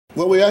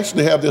Well, we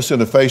actually have this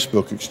in a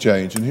Facebook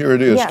exchange, and here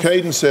it is. Yes.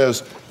 Caden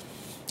says,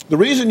 the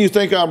reason you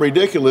think I'm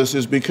ridiculous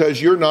is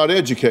because you're not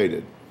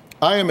educated.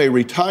 I am a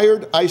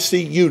retired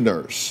ICU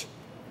nurse.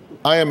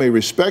 I am a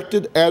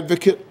respected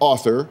advocate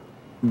author.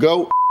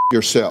 Go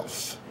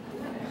yourself.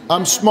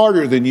 I'm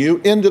smarter than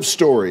you. End of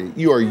story.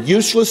 You are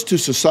useless to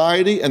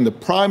society and the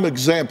prime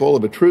example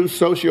of a true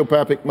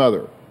sociopathic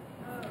mother.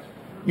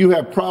 You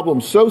have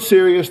problems so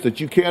serious that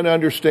you can't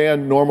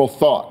understand normal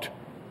thought.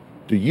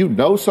 Do you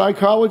know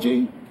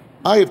psychology?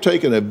 I have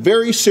taken a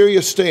very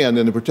serious stand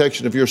in the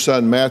protection of your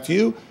son,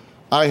 Matthew.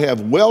 I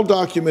have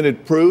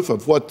well-documented proof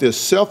of what this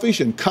selfish,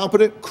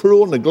 incompetent,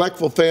 cruel,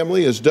 neglectful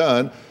family has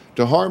done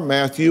to harm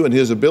Matthew and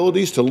his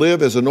abilities to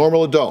live as a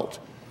normal adult.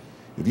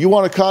 If you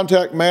want to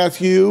contact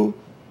Matthew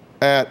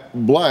at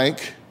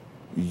blank,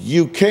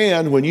 you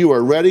can when you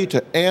are ready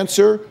to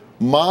answer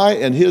my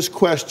and his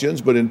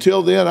questions, but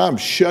until then, I'm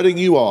shutting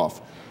you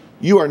off.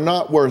 You are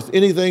not worth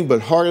anything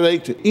but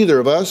heartache to either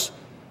of us,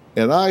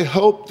 and I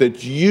hope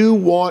that you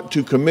want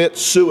to commit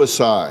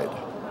suicide.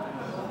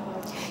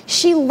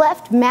 She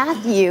left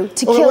Matthew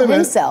to kill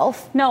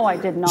himself. No, I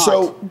did not.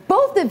 So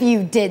both of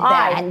you did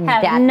that.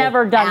 I have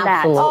never done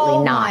that.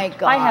 Oh my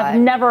God. I have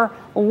never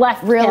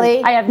left Really?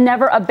 him. I have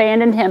never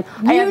abandoned him.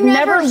 I have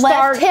never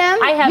left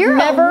him? I have You're a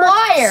never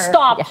liar.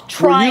 stopped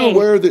trying were you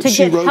aware that to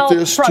she get wrote help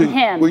this from to,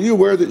 him. Were you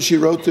aware that she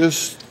wrote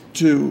this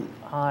to?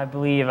 I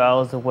believe I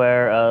was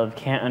aware of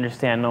can't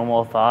understand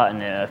normal thought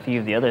and a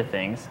few of the other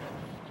things,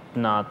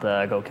 not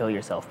the go kill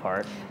yourself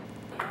part.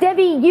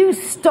 Debbie, you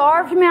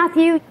starved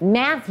Matthew?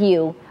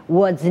 Matthew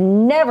was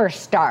never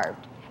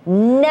starved.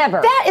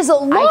 Never. That is a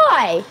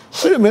lie.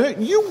 Wait a minute,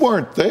 you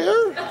weren't there?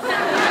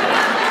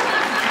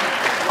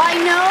 I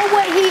know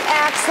what he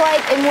acts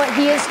like and what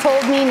he has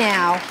told me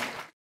now.